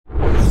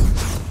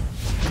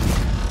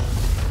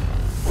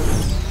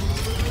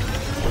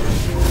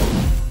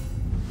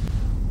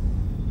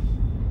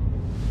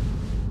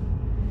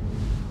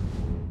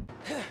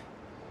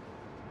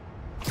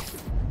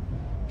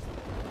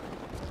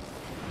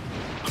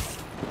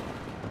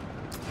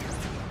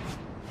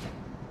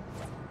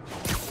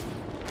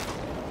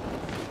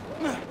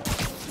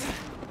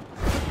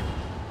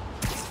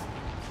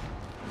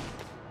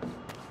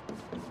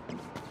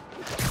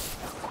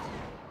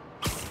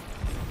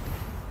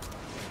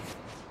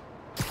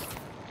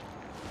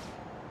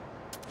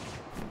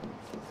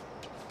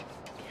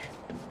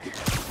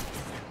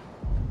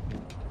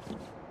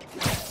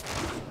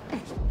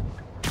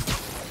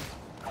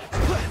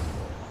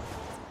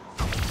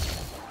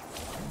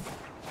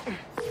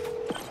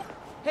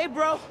Hey,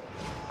 bro.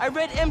 I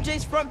read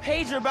MJ's front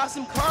pager about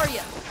some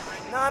Karya.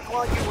 Not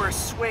while you were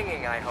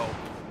swinging, I hope.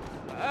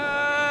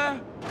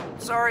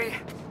 Sorry.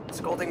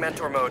 Scolding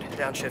mentor mode,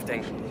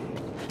 downshifting.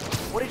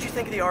 What did you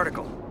think of the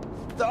article?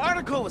 The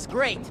article was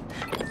great.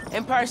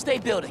 Empire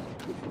State Building.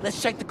 Let's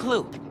check the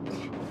clue.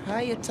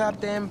 High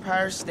atop the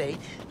Empire State,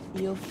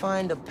 you'll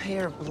find a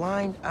pair of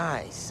blind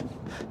eyes.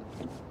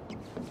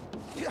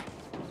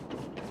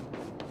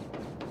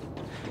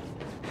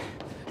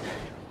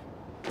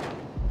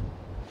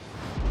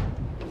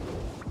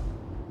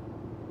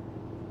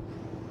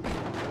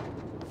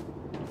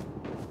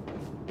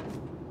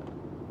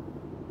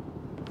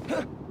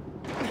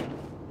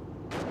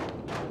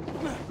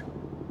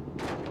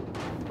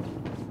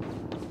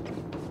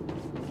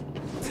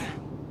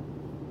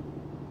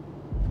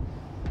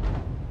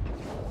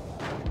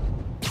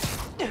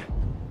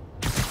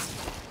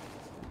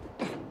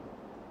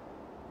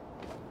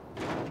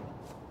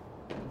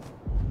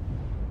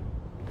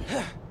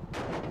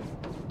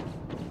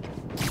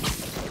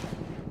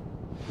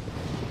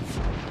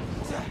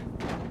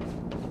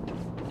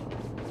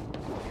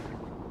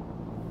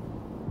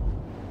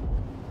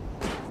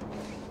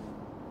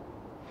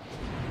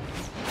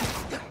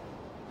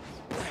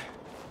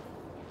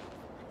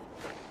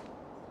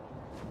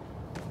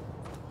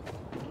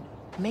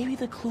 Maybe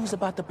the clue's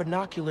about the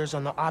binoculars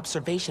on the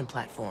observation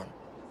platform.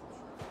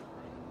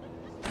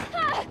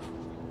 Ah!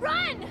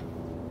 Run!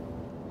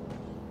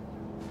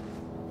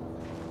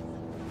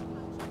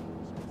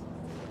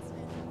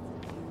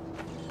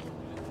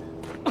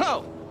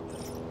 Oh!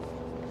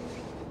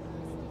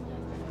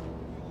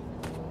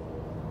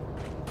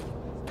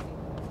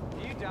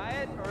 Do you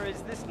diet, or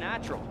is this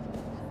natural?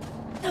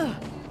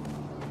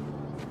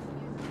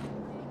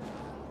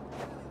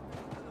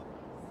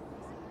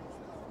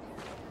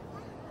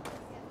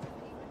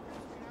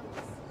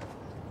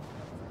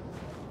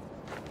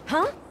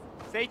 Huh?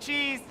 Say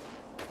cheese!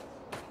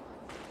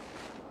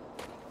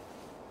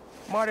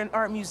 Modern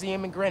Art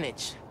Museum in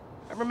Greenwich.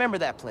 I remember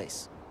that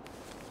place.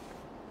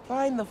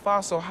 Find the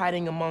fossil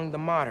hiding among the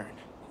modern.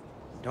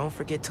 Don't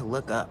forget to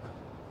look up.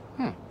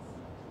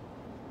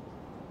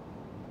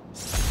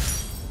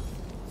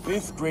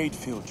 Fifth grade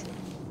field trip.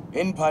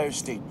 Empire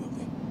State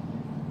Building.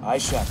 I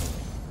chaperoned.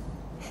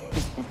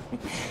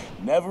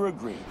 Never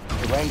agreed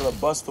to wrangle a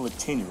bus full of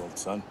 10-year-olds,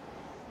 son.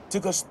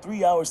 Took us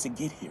 3 hours to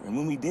get here, and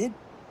when we did,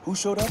 who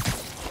showed up?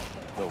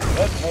 The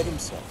rep head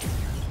himself.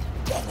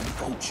 Devin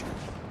Gochu.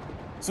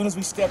 As soon as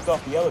we stepped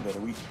off the elevator,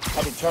 we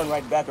had to turn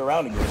right back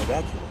around again and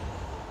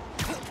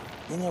evacuate.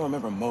 Then I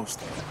remember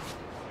most of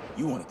it.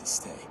 You wanted to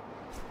stay.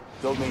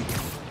 Told me,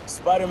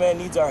 Spider-Man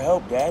needs our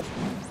help, Dad.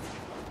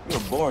 You're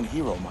a born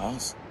hero,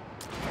 Miles.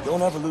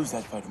 Don't ever lose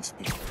that fighting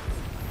spirit.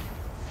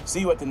 See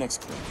you at the next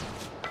clip.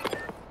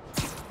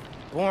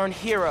 Born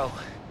hero.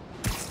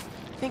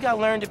 Think I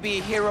learned to be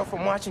a hero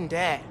from watching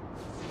Dad.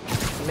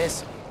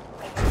 Miss him.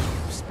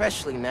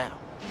 Especially now.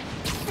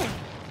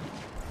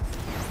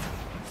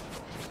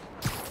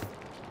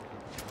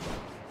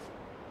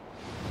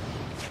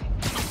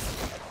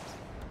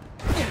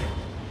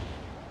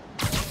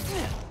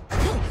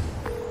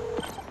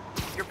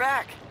 You're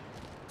back.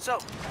 So,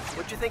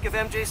 what'd you think of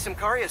MJ's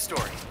Karya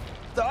story?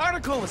 The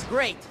article was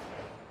great.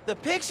 The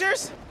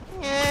pictures?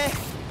 Eh.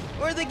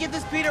 Where'd they get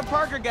this Peter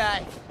Parker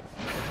guy?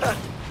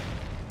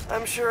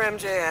 I'm sure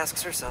MJ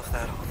asks herself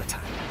that all the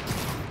time.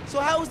 So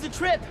how was the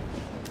trip?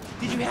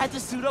 Did you have to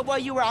suit up while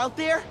you were out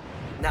there?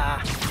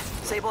 Nah,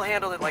 Sable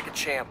handled it like a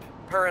champ.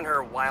 Her and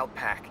her wild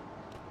pack.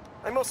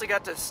 I mostly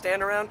got to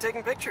stand around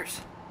taking pictures.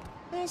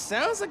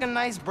 Sounds like a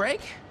nice break.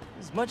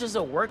 As much as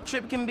a work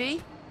trip can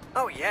be.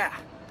 Oh yeah,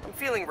 I'm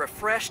feeling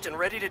refreshed and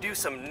ready to do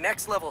some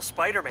next-level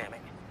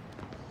Spider-Manning.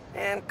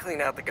 And clean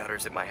out the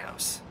gutters at my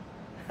house.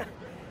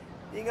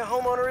 Being a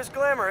homeowner is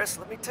glamorous,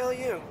 let me tell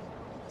you.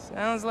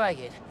 Sounds like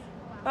it.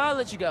 I'll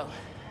let you go.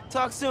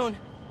 Talk soon.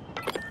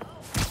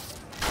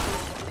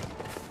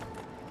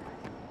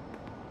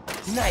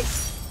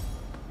 Nice.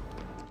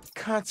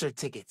 Concert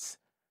tickets.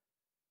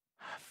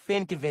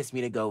 Finn convinced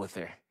me to go with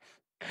her.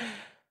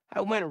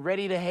 I went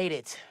ready to hate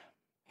it,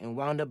 and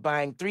wound up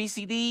buying 3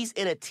 CDs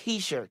and a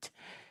t-shirt.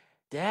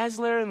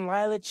 Dazzler and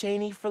Lila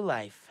Cheney for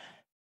life.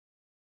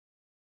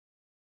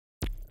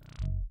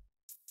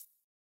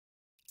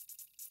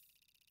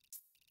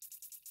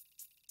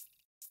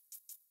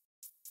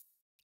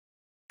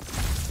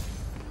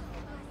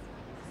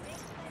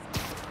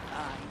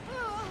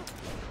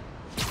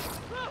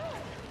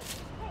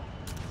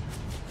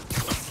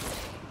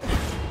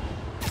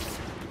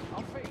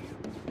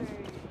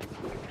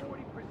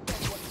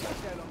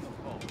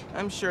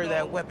 I'm sure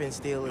that weapon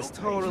steal is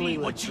totally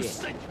legit.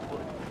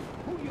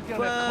 Who you gonna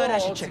But I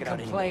call should check to it out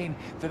anyway. complain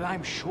that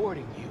I'm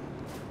shorting you?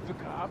 The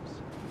cops?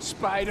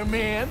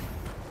 Spider-Man?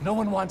 No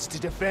one wants to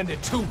defend a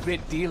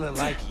 2-bit dealer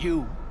like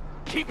you.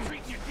 Keep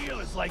treating your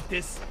dealers like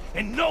this,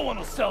 and no one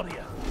will sell to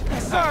you.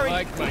 Sorry, I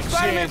like my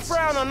Spider-Man chance.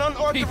 frown on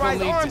People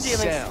unauthorized need arm to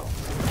dealings. sell.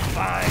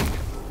 Fine.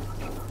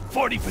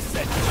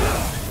 40%.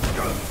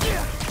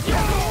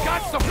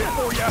 Got something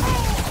for you!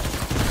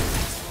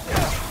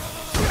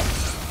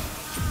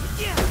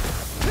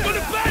 Gonna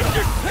bash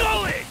your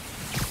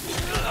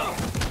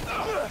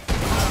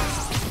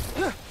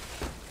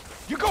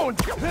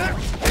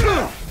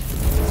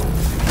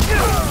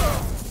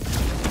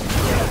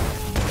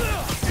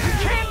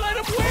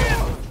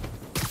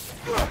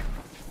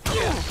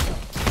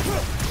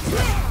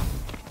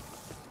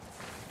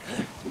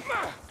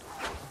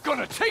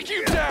take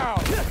you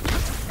down!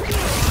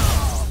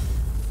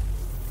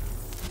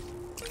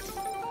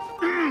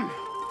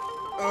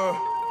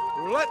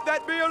 Let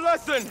that be a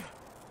lesson!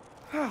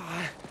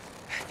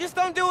 Just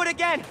don't do it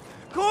again.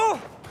 Cool?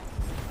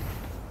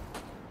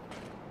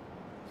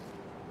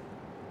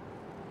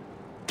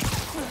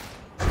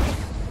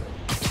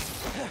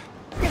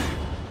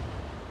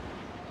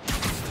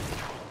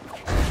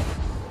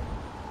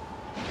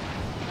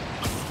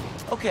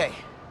 Okay,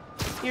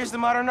 here's the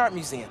Modern Art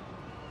Museum.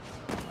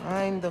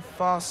 Find the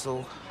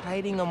fossil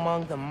hiding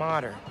among the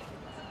modern.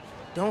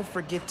 Don't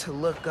forget to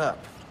look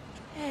up.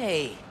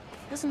 Hey,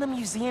 doesn't the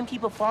museum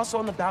keep a fossil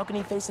on the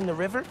balcony facing the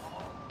river?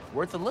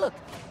 Worth a look.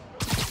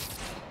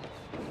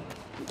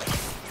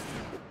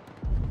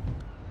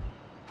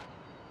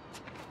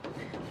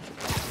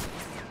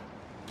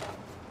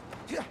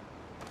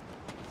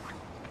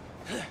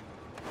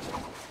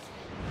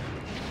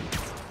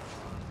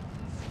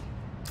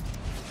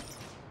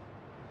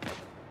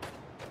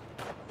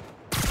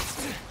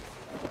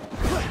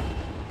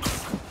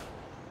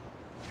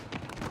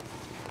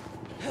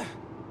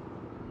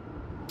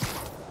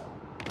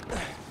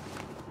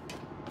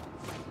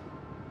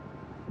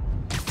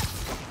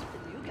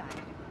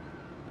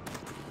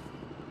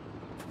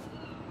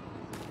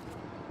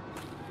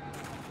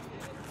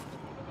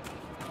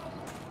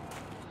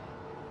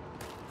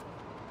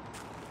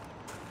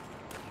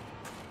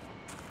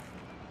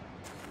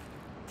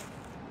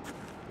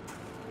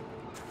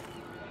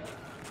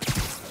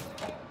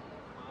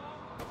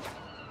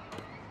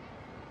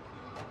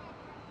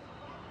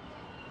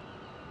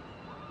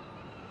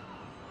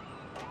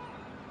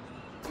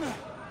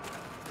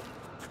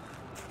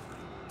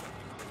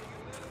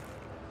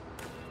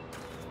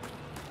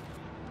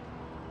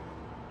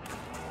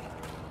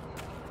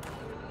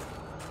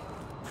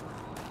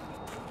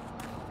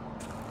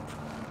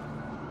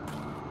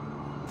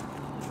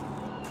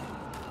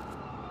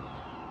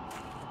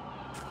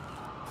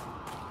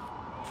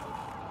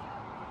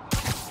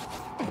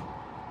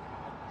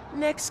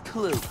 Next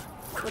clue.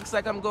 Looks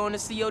like I'm going to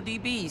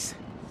CODB's.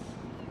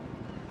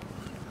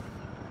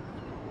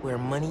 Where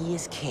money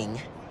is king,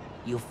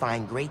 you'll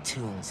find great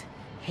tunes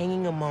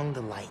hanging among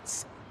the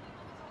lights.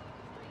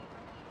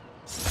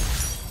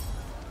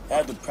 I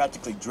had to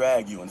practically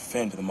drag you and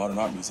Finn to the Modern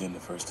Art Museum the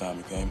first time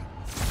you came.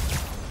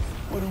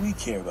 What do we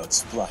care about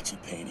splotchy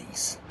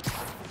paintings?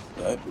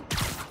 But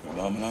your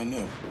mom and I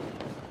knew.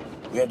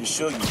 We had to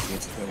show you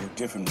kids that there were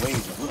different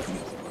ways of looking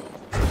at the world.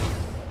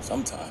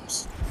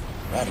 Sometimes,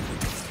 radically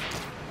different.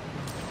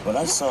 When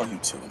I saw you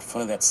two in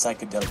front of that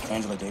psychedelic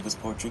Angela Davis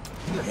portrait,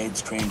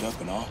 heads craned up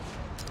and all,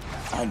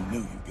 I knew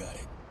you got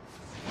it.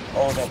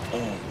 All that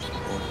orange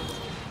and gold.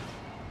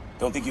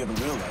 Don't think you ever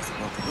realized the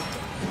world could look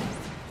that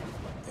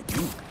way. That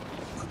you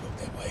could look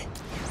that way.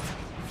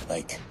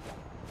 Like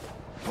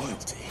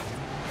royalty.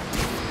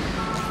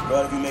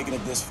 Proud of you making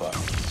it this far.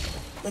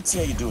 Let's see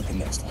how you do it the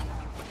next one.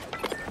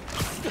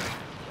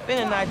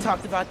 Ben and I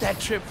talked about that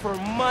trip for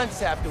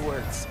months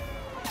afterwards.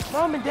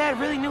 Mom and Dad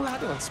really knew how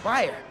to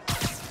inspire.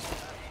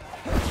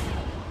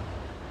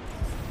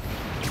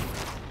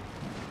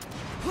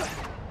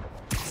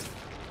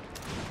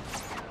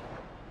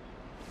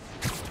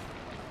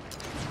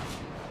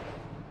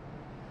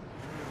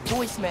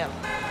 Voicemail.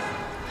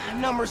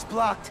 Number's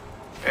blocked.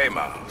 Hey,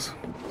 Miles.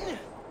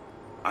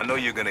 I know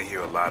you're gonna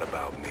hear a lot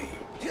about me.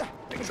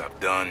 Things I've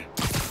done,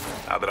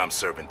 now that I'm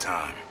serving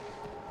time.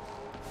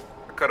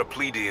 I cut a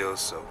plea deal,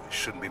 so it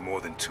shouldn't be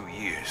more than 2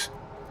 years.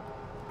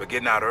 But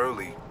getting out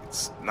early,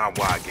 it's not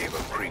why I gave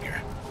up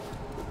Krieger.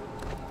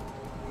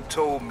 You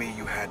told me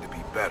you had to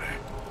be better.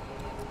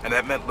 And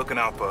that meant looking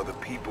out for other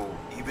people,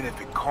 even if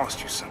it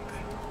cost you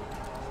something.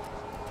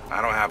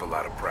 I don't have a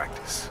lot of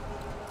practice.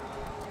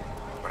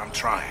 But I'm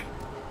trying.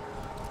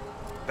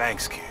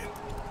 Thanks, kid,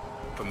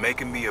 for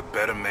making me a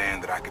better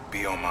man that I could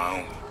be on my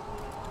own.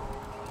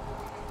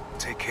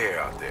 Take care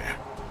out there.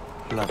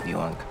 Love you,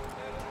 Unc.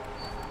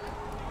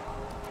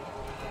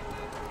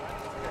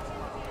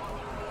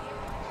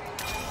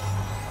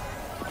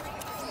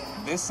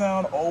 This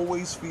sound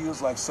always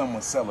feels like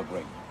someone's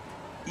celebrating,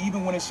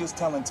 even when it's just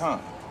telling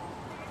time.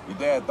 Your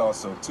dad thought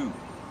so too,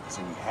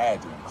 so we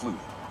had to include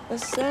it. A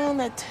sound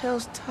that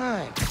tells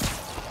time.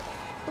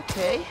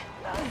 Okay.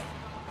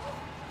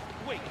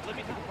 Wait, let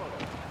me take a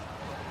photo.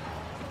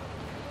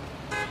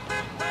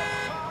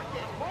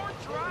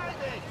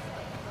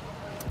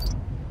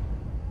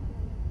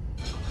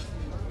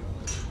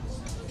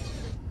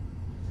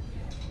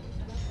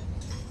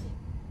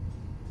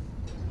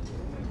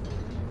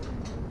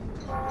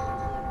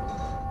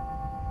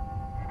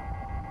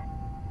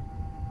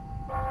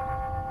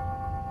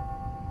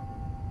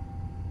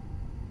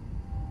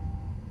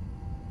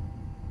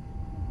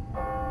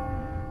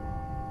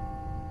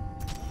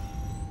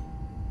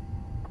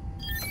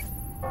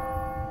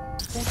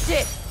 That's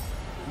it.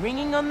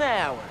 Ringing on the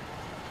hour.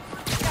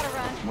 Gotta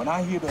run. When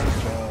I hear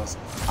those bells,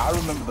 I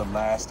remember the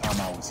last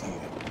time I was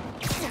here.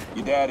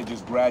 Your dad had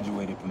just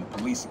graduated from the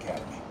police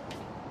academy.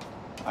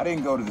 I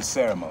didn't go to the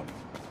ceremony,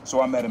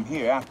 so I met him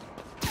here after.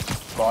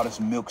 Bought us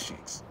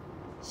milkshakes.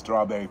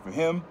 Strawberry for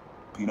him,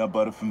 peanut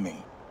butter for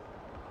me.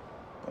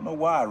 Don't know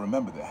why I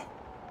remember that.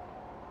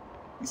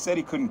 He said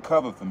he couldn't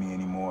cover for me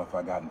anymore if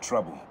I got in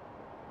trouble.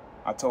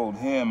 I told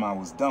him I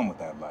was done with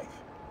that life.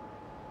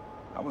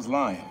 I was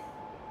lying,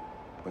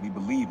 but he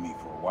believed me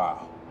for a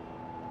while.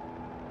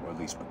 Or at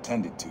least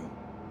pretended to.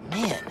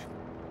 Man,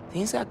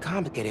 things got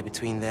complicated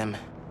between them.